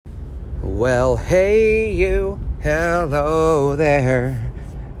Well, hey you, hello there,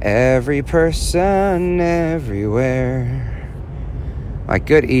 every person everywhere.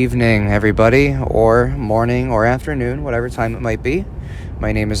 Good evening, everybody, or morning or afternoon, whatever time it might be.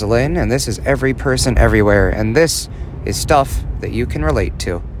 My name is Lynn, and this is Every Person Everywhere, and this is stuff that you can relate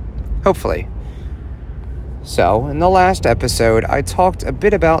to, hopefully. So, in the last episode, I talked a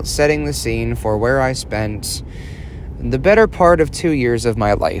bit about setting the scene for where I spent the better part of 2 years of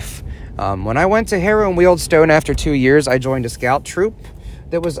my life. When I went to Harrow and Wealdstone after 2 years, I joined a scout troop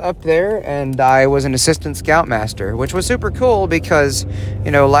that was up there, and I was an assistant scoutmaster, which was super cool because,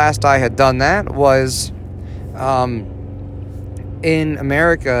 last I had done that was in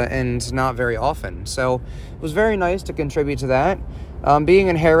America and not very often. So it was very nice to contribute to that. Being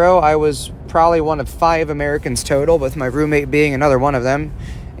in Harrow, I was probably one of 5 Americans total, with my roommate being another one of them.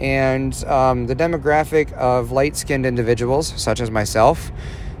 And the demographic of light-skinned individuals, such as myself,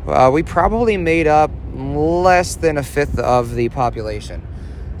 we probably made up less than a fifth of the population.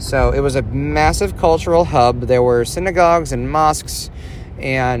 So it was a massive cultural hub. There were synagogues and mosques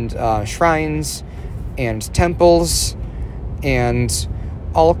and shrines and temples and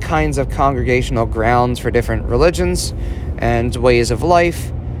all kinds of congregational grounds for different religions and ways of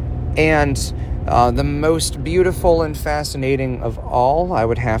life. And the most beautiful and fascinating of all, I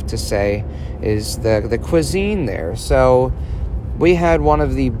would have to say, is the cuisine there. So we had one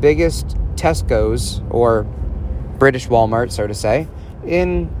of the biggest Tesco's, or British Walmart, so to say,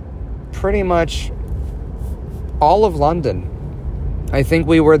 in pretty much all of London. I think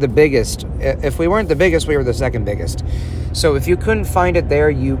we were the biggest. If we weren't the biggest, we were the second biggest. So if you couldn't find it there,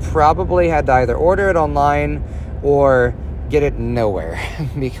 you probably had to either order it online or get it nowhere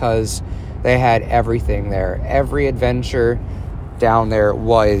because they had everything there. Every adventure down there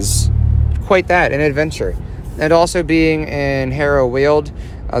was quite that, an adventure. And also being in Harrow Weald,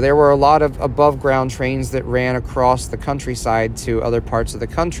 there were a lot of above-ground trains that ran across the countryside to other parts of the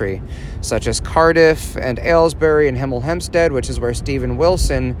country, such as Cardiff and Aylesbury and Hemel Hempstead, which is where Steven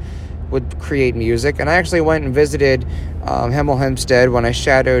Wilson would create music. And I actually went and visited Hemel Hempstead when I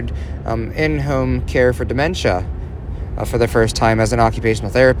shadowed in-home care for dementia for the first time as an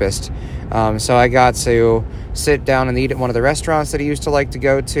occupational therapist. So I got to sit down and eat at one of the restaurants that he used to like to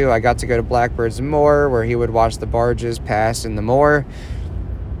go to. I got to go to Blackbird's Moor, where he would watch the barges pass in the moor.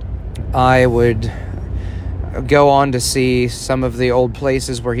 I would go on to see some of the old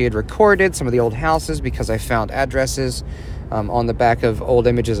places where he had recorded, some of the old houses, because I found addresses on the back of old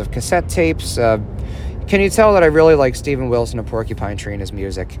images of cassette tapes. Can you tell that I really like Steven Wilson and Porcupine Tree and his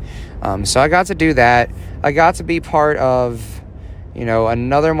music? So I got to do that. I got to be part of,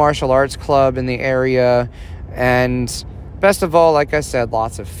 another martial arts club in the area. And best of all, like I said,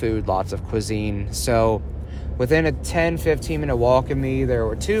 lots of food, lots of cuisine. So within a 10-15 minute walk of me, there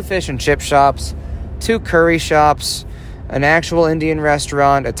were 2 fish and chip shops, 2 curry shops, an actual Indian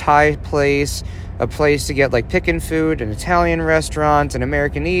restaurant, a Thai place, a place to get pickin' food, an Italian restaurant, an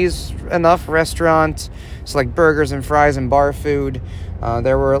Americanese enough restaurant, so burgers and fries and bar food.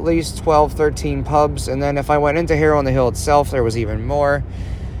 There were at least 12, 13 pubs, and then if I went into Harrow on the Hill itself, there was even more.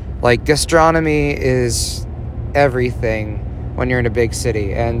 Gastronomy is everything when you're in a big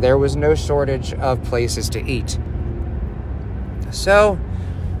city, and there was no shortage of places to eat. So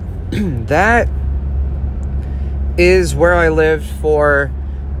that is where I lived for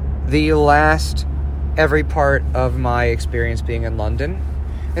the last every part of my experience being in London,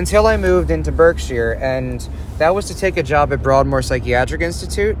 until I moved into Berkshire, and that was to take a job at Broadmoor Psychiatric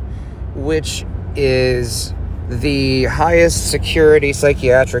Institute, which is the highest security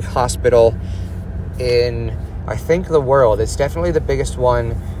psychiatric hospital in, I think, the world. It's definitely the biggest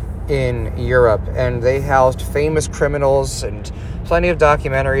one in Europe, and they housed famous criminals, and plenty of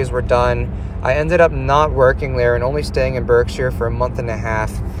documentaries were done. I ended up not working there and only staying in Berkshire for a month and a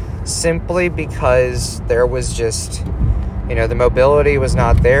half, simply because there was just, the mobility was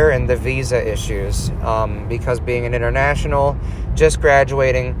not there, and the visa issues, because being an international, just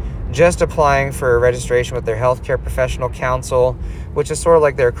graduating, just applying for a registration with their healthcare professional council, which is sort of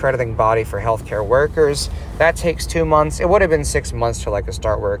like their accrediting body for healthcare workers. That takes 2 months. It would have been 6 months to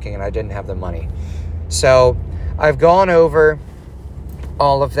start working, and I didn't have the money. So I've gone over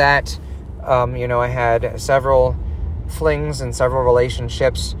all of that. I had several flings and several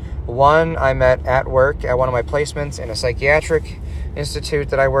relationships. One I met at work at one of my placements in a psychiatric institute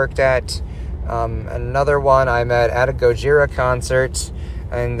that I worked at. Another one I met at a Gojira concert.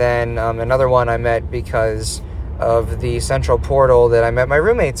 And then another one I met because of the central portal that I met my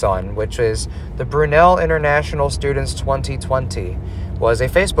roommates on, which is the Brunel International Students 2020, was a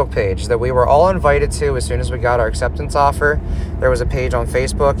Facebook page that we were all invited to as soon as we got our acceptance offer. There was a page on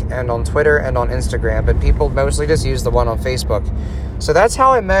Facebook and on Twitter and on Instagram, but people mostly just used the one on Facebook. So that's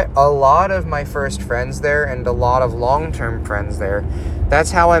how I met a lot of my first friends there and a lot of long-term friends there. That's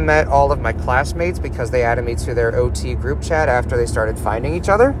how I met all of my classmates because they added me to their OT group chat after they started finding each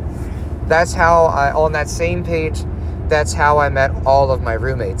other. That's how on that same page, that's how I met all of my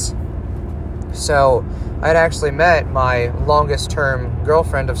roommates. So I'd actually met my longest term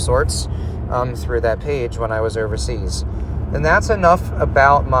girlfriend of sorts through that page when I was overseas. And that's enough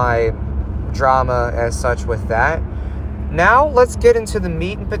about my drama as such with that. Now let's get into the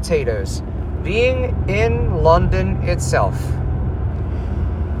meat and potatoes. Being in London itself.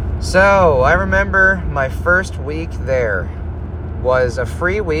 So I remember my first week there was a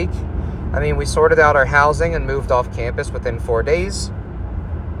free week. I mean, we sorted out our housing and moved off campus within 4 days.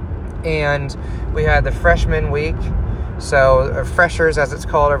 And we had the freshman week, so freshers as it's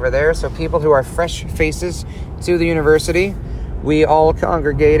called over there, so people who are fresh faces to the university. We all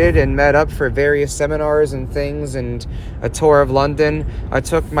congregated and met up for various seminars and things and a tour of London. I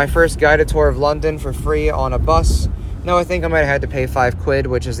took my first guided tour of London for free on a bus. No, I think I might have had to pay £5,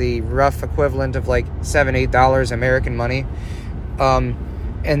 which is the rough equivalent of like $7-8 American money.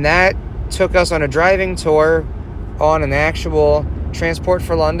 And that took us on a driving tour on an actual Transport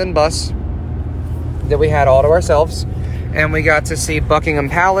for London bus that we had all to ourselves. And we got to see Buckingham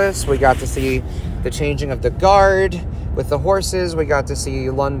Palace. We got to see the changing of the guard with the horses. We got to see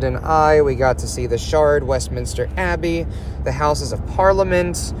London Eye. We got to see the Shard, Westminster Abbey, the Houses of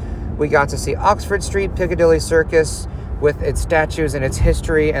Parliament. We got to see Oxford Street, Piccadilly Circus with its statues and its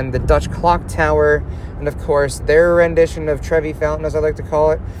history, and the Dutch Clock Tower, and of course their rendition of Trevi Fountain, as I like to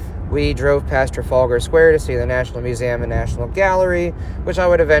call it. We drove past Trafalgar Square to see the National Museum and National Gallery, which I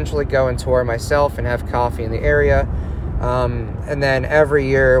would eventually go and tour myself and have coffee in the area. And then every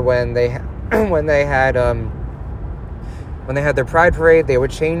year when they had their Pride Parade, they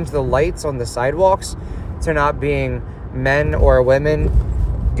would change the lights on the sidewalks to not being men or women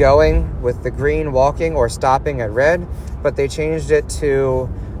going with the green walking or stopping at red, but they changed it to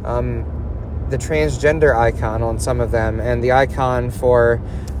the transgender icon on some of them, and the icon for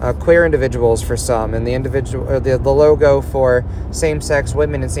queer individuals for some, and the logo for same-sex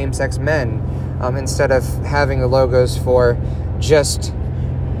women and same-sex men, instead of having the logos for just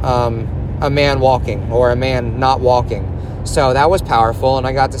a man walking or a man not walking. So that was powerful, and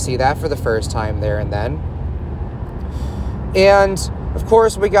I got to see that for the first time there and then. And of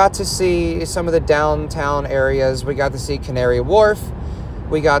course, we got to see some of the downtown areas. We got to see Canary Wharf.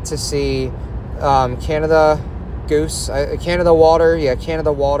 We got to see Canada Water. Yeah,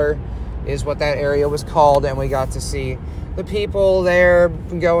 Canada Water is what that area was called. And we got to see the people there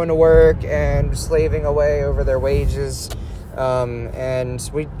going to work and slaving away over their wages. And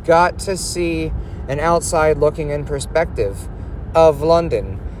we got to see an outside looking in perspective of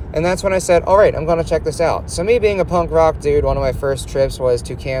London. And that's when I said, all right, I'm going to check this out. So me being a punk rock dude, one of my first trips was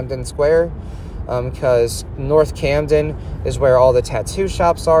to Camden Square, because North Camden is where all the tattoo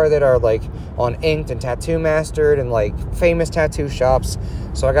shops are that are like on Inked and Tattoo Mastered and like famous tattoo shops.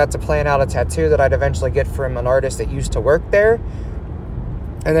 So I got to plan out a tattoo that I'd eventually get from an artist that used to work there.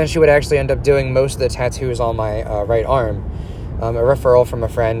 And then she would actually end up doing most of the tattoos on my right arm. A referral from a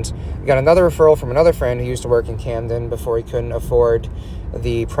friend. I got another referral from another friend who used to work in Camden before he couldn't afford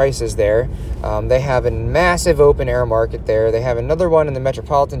the prices there. They have a massive open-air market there. They have another one in the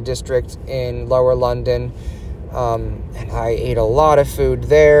Metropolitan District in Lower London. And I ate a lot of food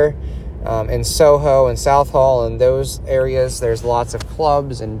there. In Soho and Southall and those areas, there's lots of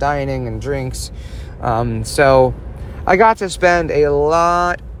clubs and dining and drinks. So I got to spend a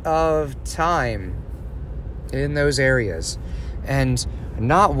lot of time in those areas. And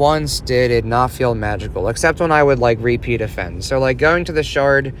not once did it not feel magical, except when I would, repeat offend. So, going to the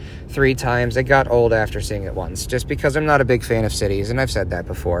Shard 3 times, it got old after seeing it once, just because I'm not a big fan of cities, and I've said that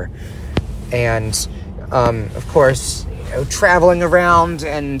before. And, of course, traveling around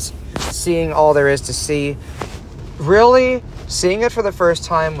and seeing all there is to see, really, seeing it for the first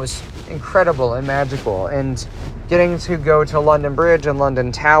time was incredible and magical. And getting to go to London Bridge and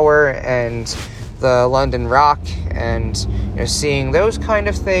London Tower and the London Rock and seeing those kind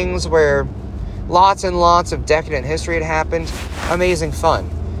of things where lots and lots of decadent history had happened, amazing fun.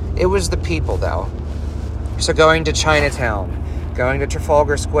 It was the people, though. So going to Chinatown, going to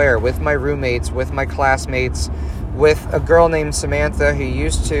Trafalgar Square with my roommates, with my classmates, with a girl named Samantha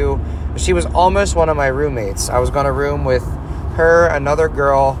she was almost one of my roommates. I was going to room with her, another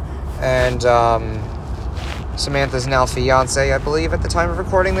girl, and Samantha's now fiance, I believe, at the time of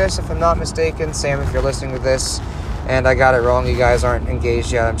recording this, if I'm not mistaken. Sam, if you're listening to this, And I got it wrong. You guys aren't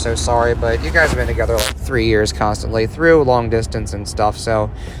engaged yet. I'm so sorry. But you guys have been together like 3 years constantly through long distance and stuff.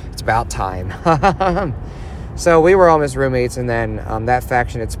 So it's about time. So we were almost roommates. And then that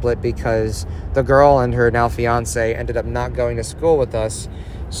faction had split because the girl and her now fiance ended up not going to school with us.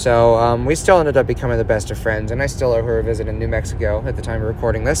 So we still ended up becoming the best of friends. And I still owe her a visit in New Mexico at the time of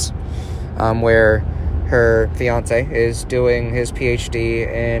recording this, where her fiance is doing his PhD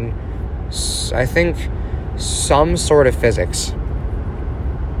in, I think, some sort of physics.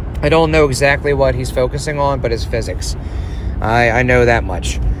 I don't know exactly what he's focusing on, but it's physics. I know that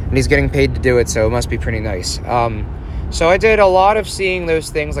much. And he's getting paid to do it, so it must be pretty nice. So I did a lot of seeing those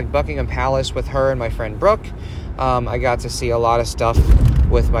things like Buckingham Palace with her and my friend Brooke. I got to see a lot of stuff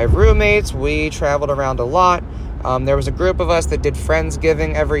with my roommates. We traveled around a lot. There was a group of us that did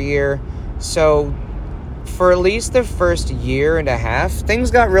Friendsgiving every year. So for at least the first year and a half,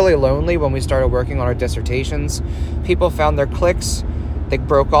 things got really lonely when we started working on our dissertations. People found their cliques. They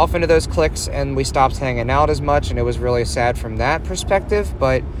broke off into those cliques, and we stopped hanging out as much, and it was really sad from that perspective.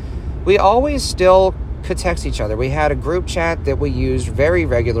 But we always still could text each other. We had a group chat that we used very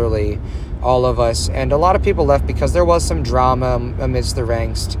regularly, all of us, and a lot of people left because there was some drama amidst the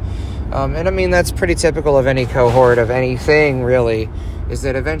ranks. And I mean, that's pretty typical of any cohort of anything, really, is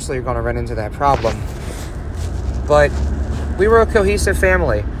that eventually you're going to run into that problem. But we were a cohesive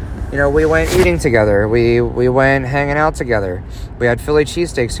family. You know, we went eating together. We went hanging out together. We had Philly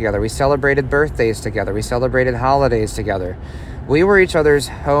cheesesteaks together. We celebrated birthdays together. We celebrated holidays together. We were each other's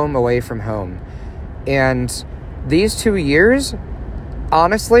home away from home. And these 2 years,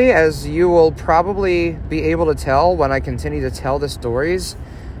 honestly, as you will probably be able to tell when I continue to tell the stories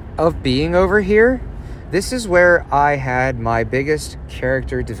of being over here, this is where I had my biggest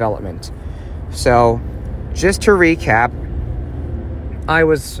character development. So, just to recap, I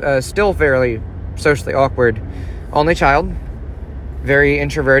was still fairly socially awkward, only child, very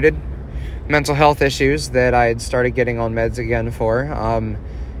introverted, mental health issues that I had started getting on meds again for.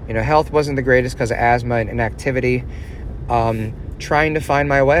 Health wasn't the greatest because of asthma and inactivity. Trying to find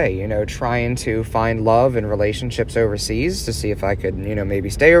my way, trying to find love and relationships overseas to see if I could, maybe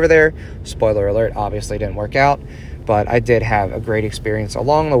stay over there. Spoiler alert, obviously didn't work out, but I did have a great experience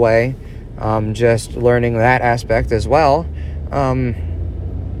along the way, just learning that aspect as well.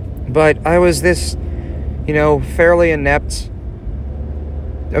 But I was this, fairly inept.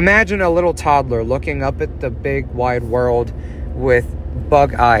 Imagine a little toddler looking up at the big wide world with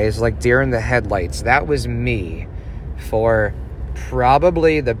bug eyes like deer in the headlights. That was me for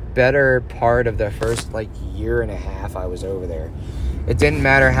probably the better part of the first year and a half I was over there. It didn't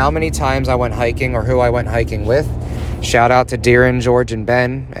matter how many times I went hiking or who I went hiking with. Shout out to Darren, George, and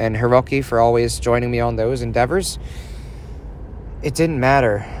Ben and Hiroki for always joining me on those endeavors. It didn't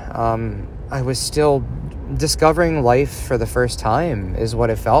matter. I was still discovering life for the first time is what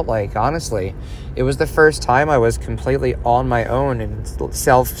it felt like, honestly. It was the first time I was completely on my own and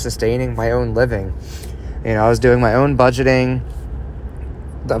self-sustaining my own living. I was doing my own budgeting.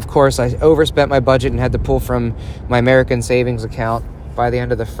 Of course, I overspent my budget and had to pull from my American savings account by the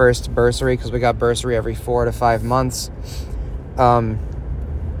end of the first bursary because we got bursary every 4 to 5 months.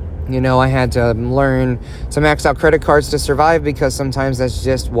 I had to learn to max out credit cards to survive because sometimes that's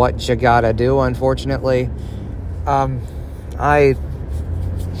just what you gotta do, unfortunately. I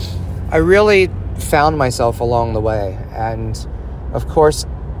really found myself along the way. And, of course,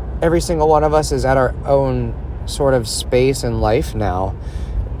 every single one of us is at our own sort of space in life now.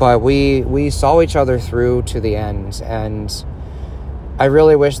 But we saw each other through to the end. And I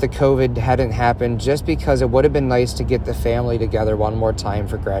really wish that COVID hadn't happened just because it would have been nice to get the family together one more time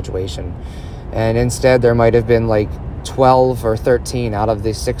for graduation. And instead, there might have been 12 or 13 out of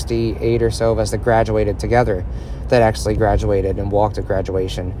the 68 or so of us that graduated together that actually graduated and walked at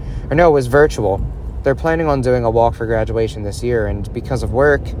graduation. Or no, it was virtual. They're planning on doing a walk for graduation this year, and because of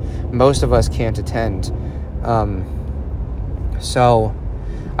work, most of us can't attend. So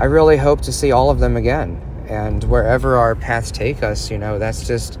I really hope to see all of them again. And wherever our paths take us, that's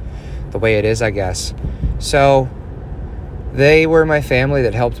just the way it is, I guess. So they were my family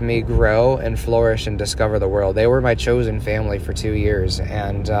that helped me grow and flourish and discover the world. They were my chosen family for 2 years.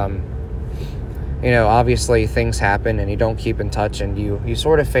 And, obviously things happen and you don't keep in touch and you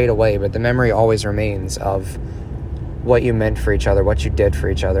sort of fade away. But the memory always remains of what you meant for each other, what you did for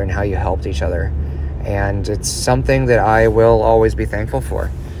each other, and how you helped each other. And it's something that I will always be thankful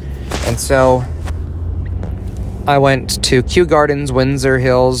for. And so I went to Kew Gardens, Windsor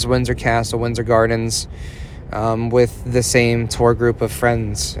Hills, Windsor Castle, Windsor Gardens with the same tour group of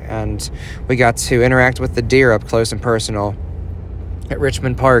friends. And we got to interact with the deer up close and personal. at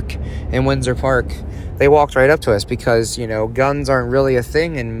Richmond Park and Windsor Park, they walked right up to us because, guns aren't really a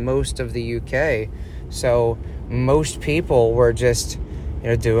thing in most of the UK. So most people were just,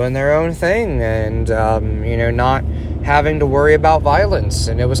 doing their own thing and, not having to worry about violence.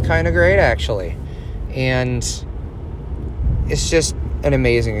 And it was kind of great, actually. And it's just an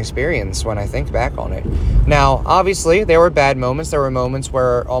amazing experience when I think back on it. Now, obviously, there were bad moments. There were moments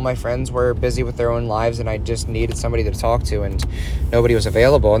where all my friends were busy with their own lives and I just needed somebody to talk to and nobody was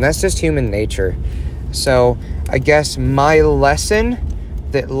available. And that's just human nature. So I guess my lesson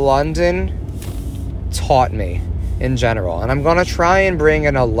that London taught me in general, and I'm going to try and bring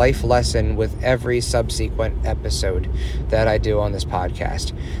in a life lesson with every subsequent episode that I do on this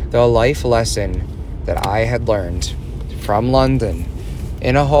podcast. The life lesson that I had learned from London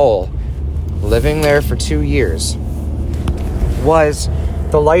in a hole, living there for 2 years, was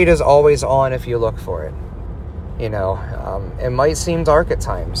the light is always on if you look for it. It might seem dark at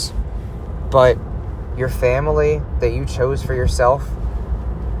times, but your family that you chose for yourself,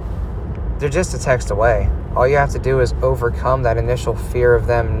 they're just a text away. All you have to do is overcome that initial fear of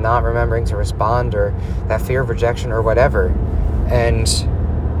them not remembering to respond or that fear of rejection or whatever. And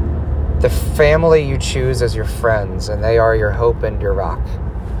the family you choose as your friends, and they are your hope and your rock.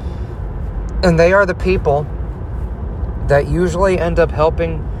 And they are the people that usually end up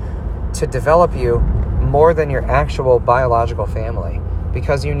helping to develop you more than your actual biological family,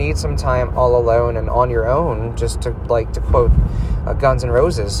 because you need some time all alone and on your own, just to quote Guns N'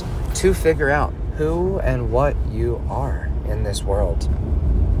 Roses, to figure out who and what you are in this world.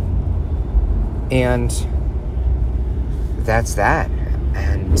 And that's that.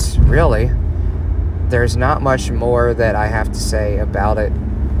 And really, there's not much more that I have to say about it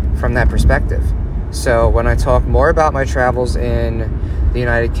from that perspective. So when I talk more about my travels in the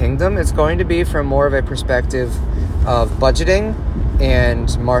United Kingdom, it's going to be from more of a perspective of budgeting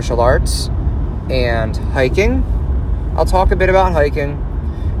and martial arts and hiking. I'll talk a bit about hiking,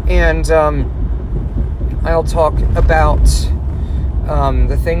 and I'll talk about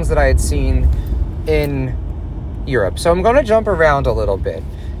the things that I had seen in Europe. So I'm going to jump around a little bit.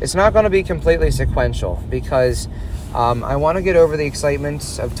 It's not going to be completely sequential because I want to get over the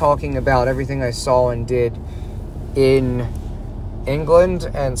excitement of talking about everything I saw and did in England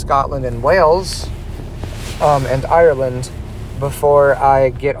and Scotland and Wales and Ireland before I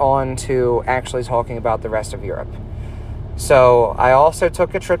get on to actually talking about the rest of Europe. So I also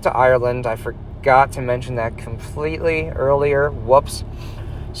took a trip to Ireland. I forgot to mention that completely earlier. Whoops.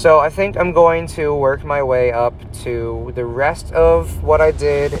 So I think I'm going to work my way up to the rest of what I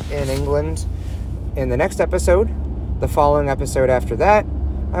did in England in the next episode. The following episode after that,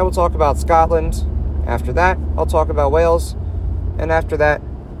 I will talk about Scotland. After that, I'll talk about Wales. And after that,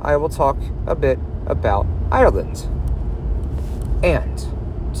 I will talk a bit about Ireland. And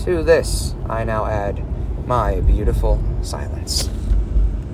to this, I now add my beautiful silence.